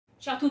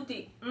Ciao a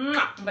tutti, un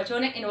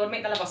bacione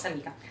enorme dalla vostra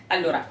amica.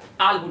 Allora,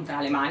 album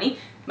tra le mani,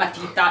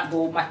 matita,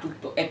 gomma,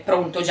 tutto è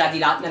pronto già di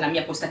là nella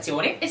mia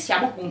postazione e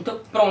siamo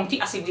appunto pronti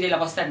a seguire la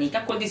vostra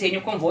amica col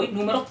disegno con voi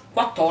numero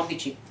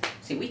 14.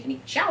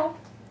 Seguitemi, ciao!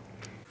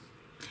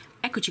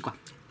 Eccoci qua.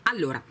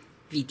 Allora,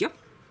 video,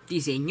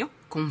 disegno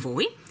con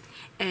voi.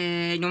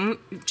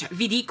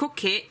 Vi dico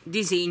che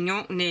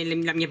disegno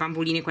la mia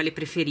bamboline, quelle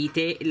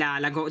preferite,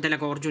 della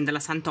Gorjuss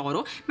della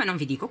Santoro, ma non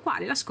vi dico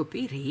quale, la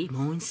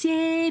scopriremo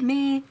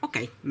insieme.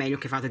 Ok, meglio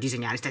che vado a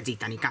disegnare, stai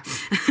zitta Nika.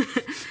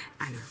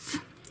 Allora,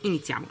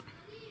 iniziamo.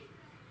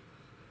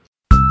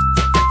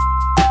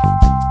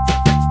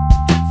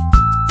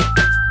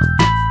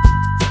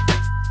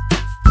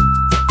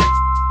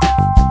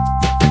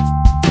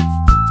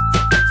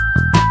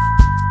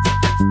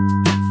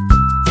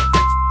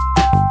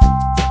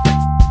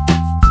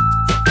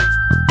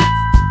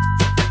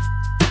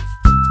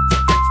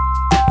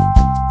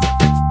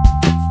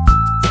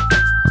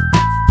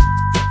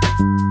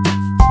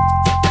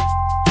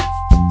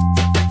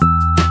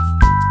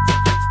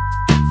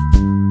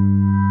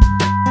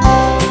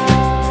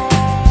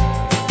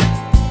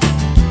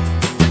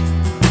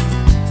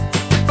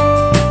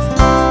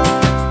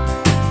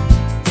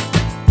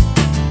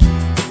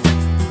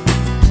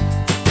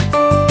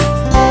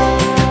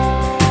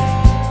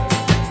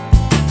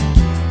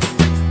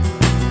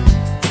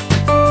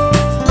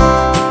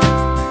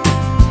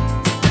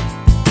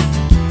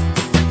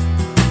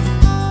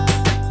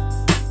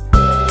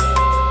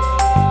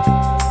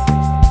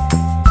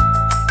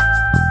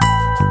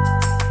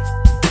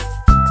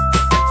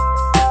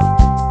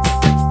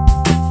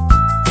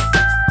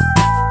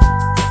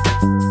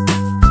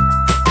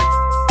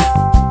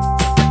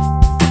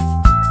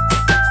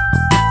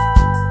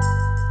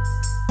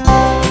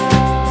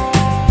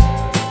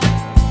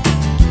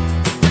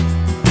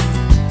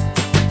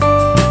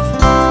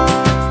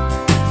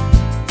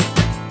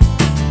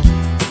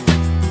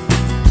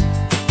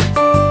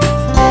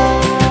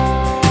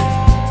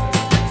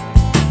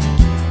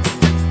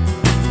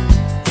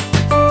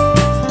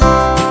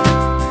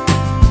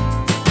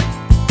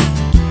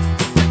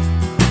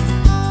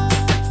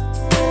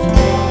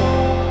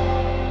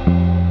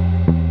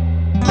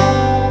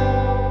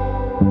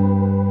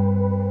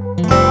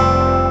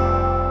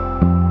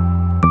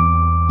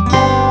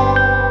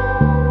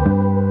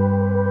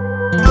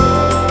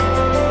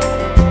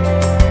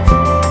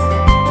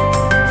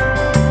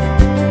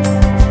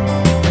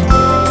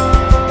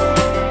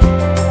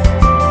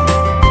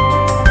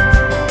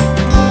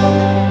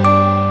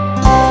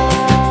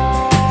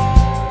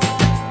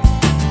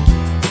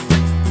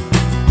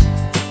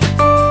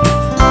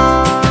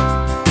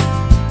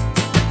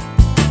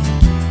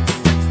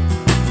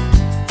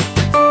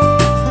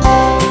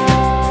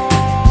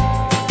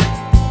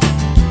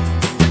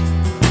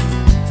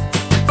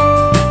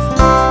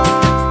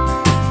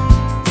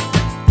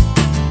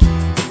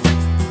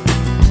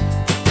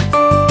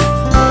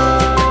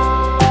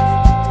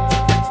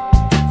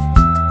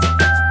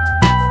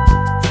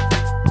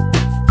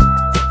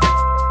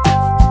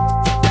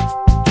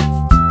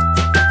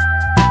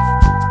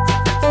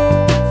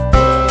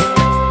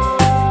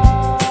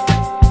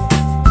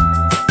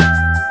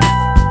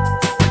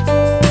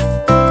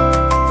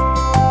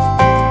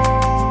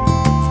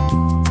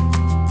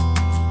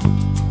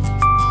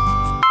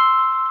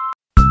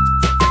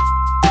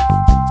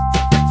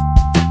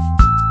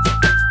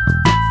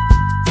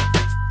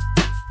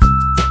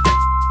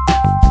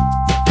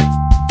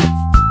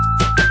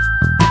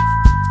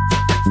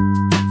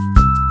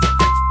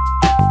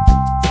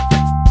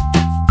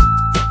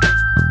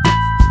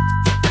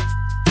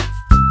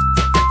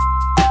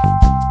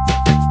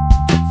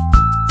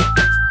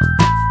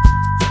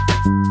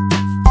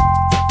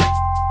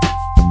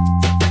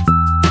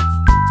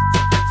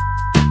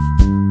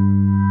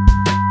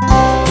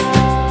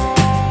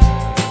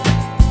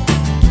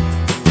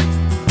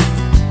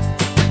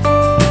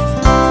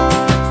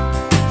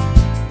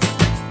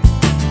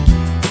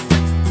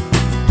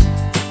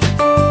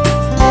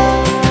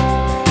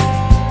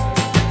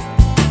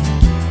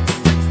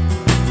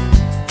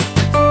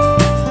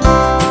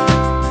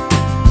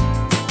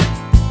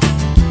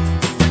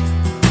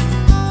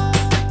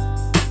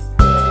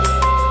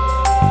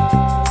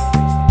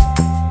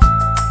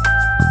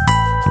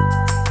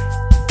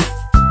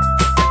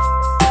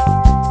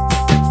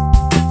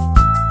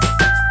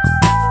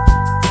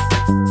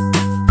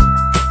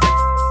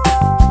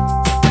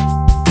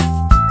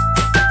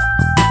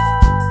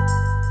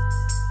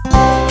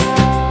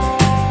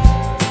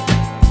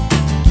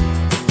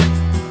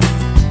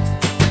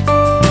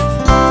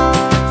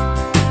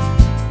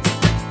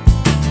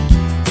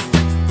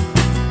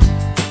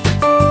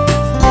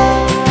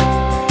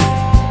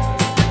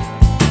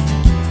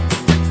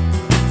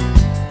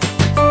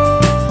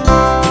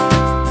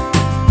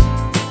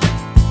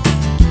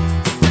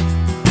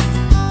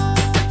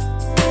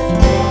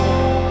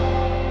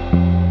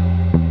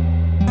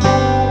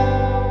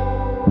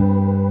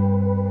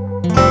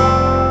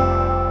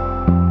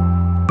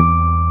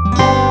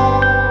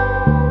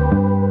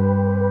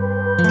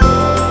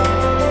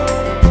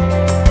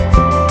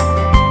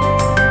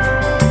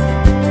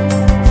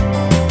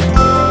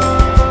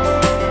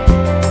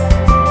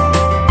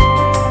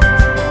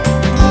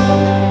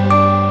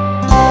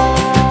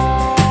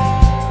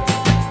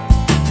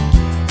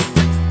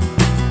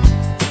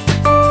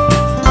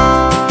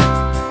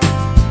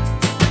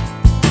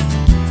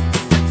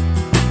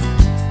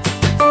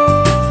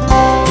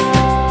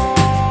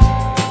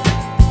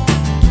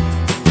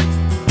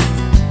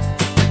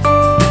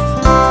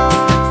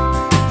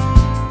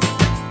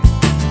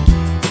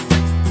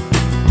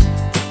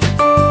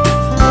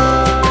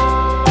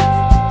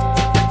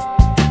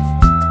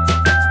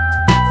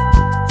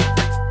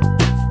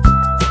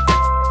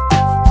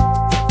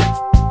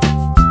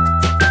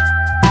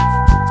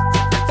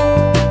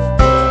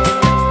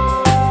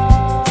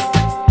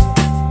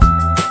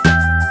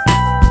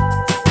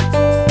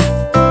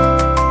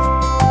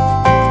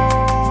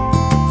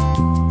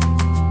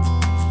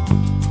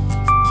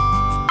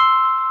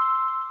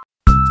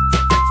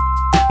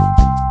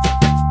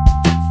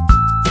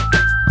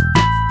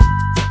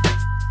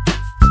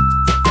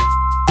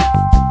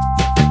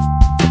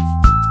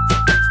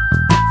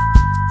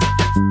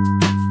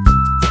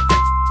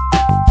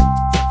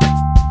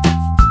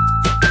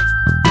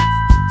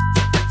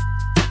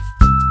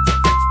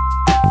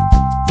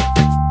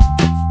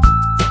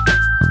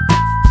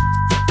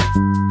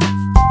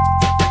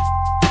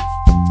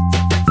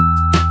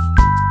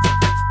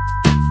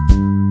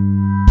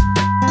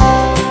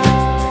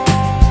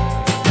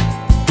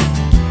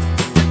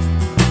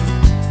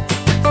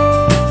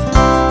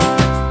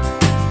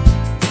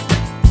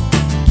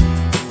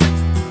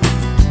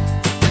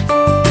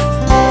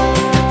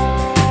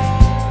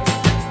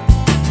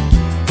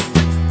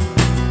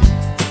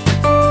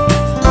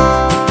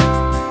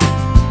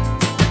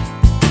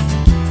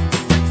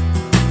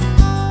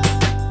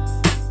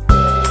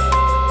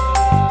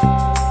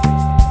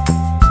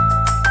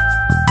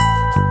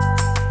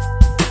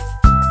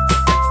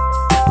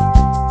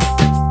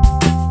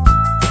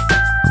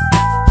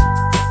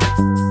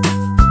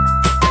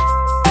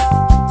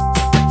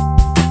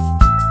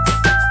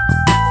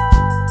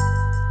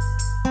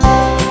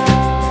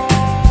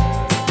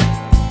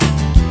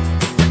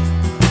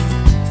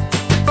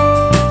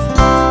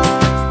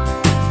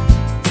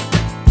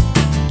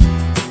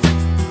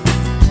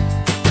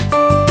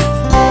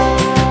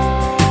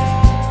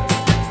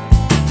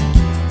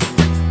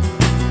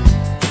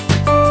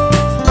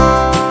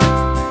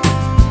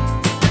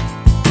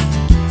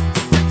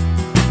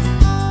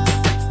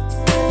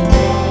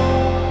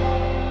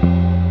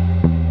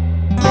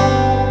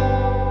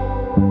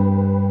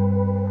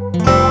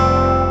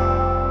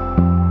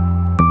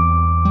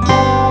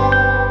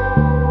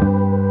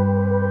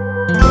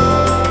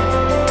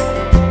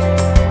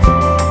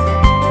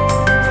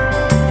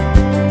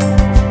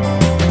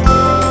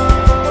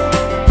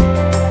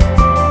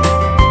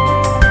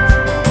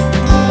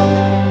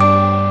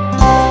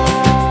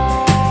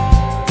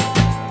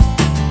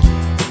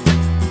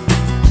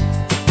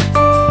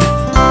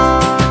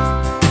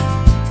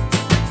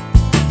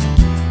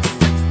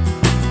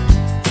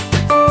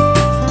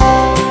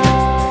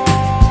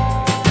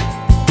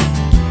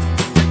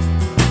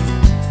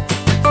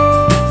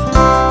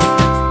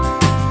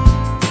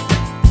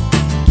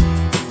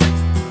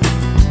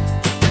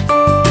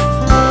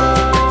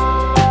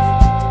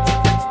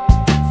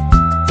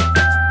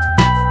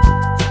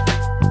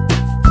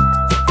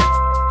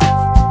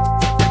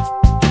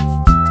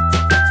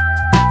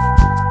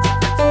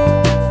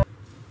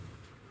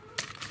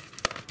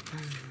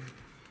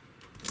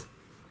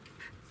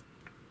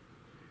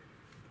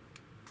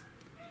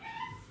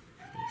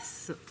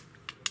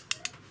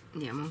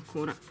 diamo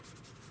ancora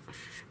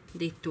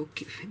dei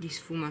tocchi di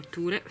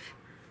sfumature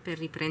per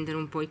riprendere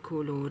un po' i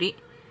colori,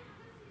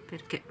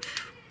 perché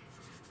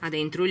ha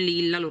dentro il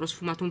lilla, l'ho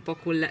sfumato un po'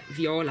 col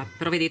viola,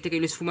 però vedete che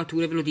le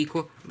sfumature, ve lo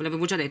dico, ve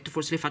l'avevo già detto,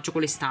 forse le faccio con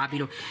le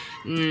stabilo,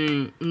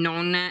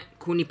 non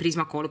con i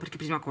Prismacolor, perché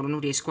Prismacolor non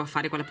riesco a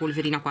fare quella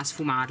polverina qua, a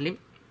sfumarli,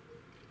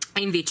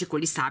 e invece con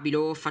gli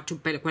stabilo faccio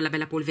quella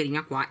bella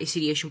polverina qua e si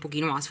riesce un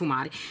pochino a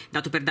sfumare,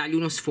 dato per dargli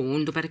uno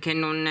sfondo, perché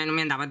non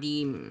mi andava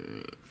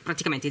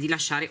praticamente di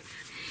lasciare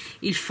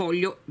il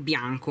foglio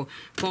bianco.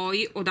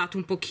 Poi ho dato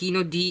un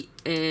pochino di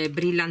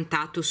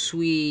brillantato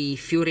sui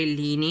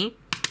fiorellini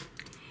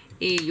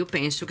e io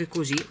penso che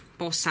così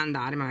possa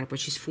andare, magari poi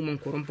ci sfumo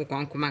ancora un po'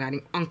 qua,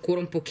 magari ancora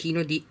un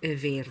pochino di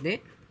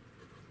verde.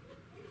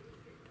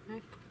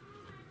 Ecco.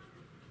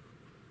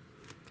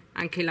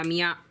 Anche la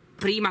mia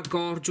prima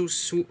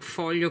Gorjuss su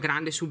foglio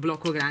grande, su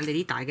blocco grande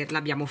di Tiger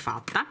l'abbiamo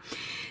fatta.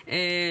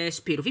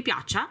 Spero vi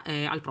piaccia,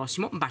 al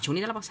prossimo, bacioni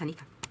dalla vostra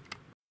Nika.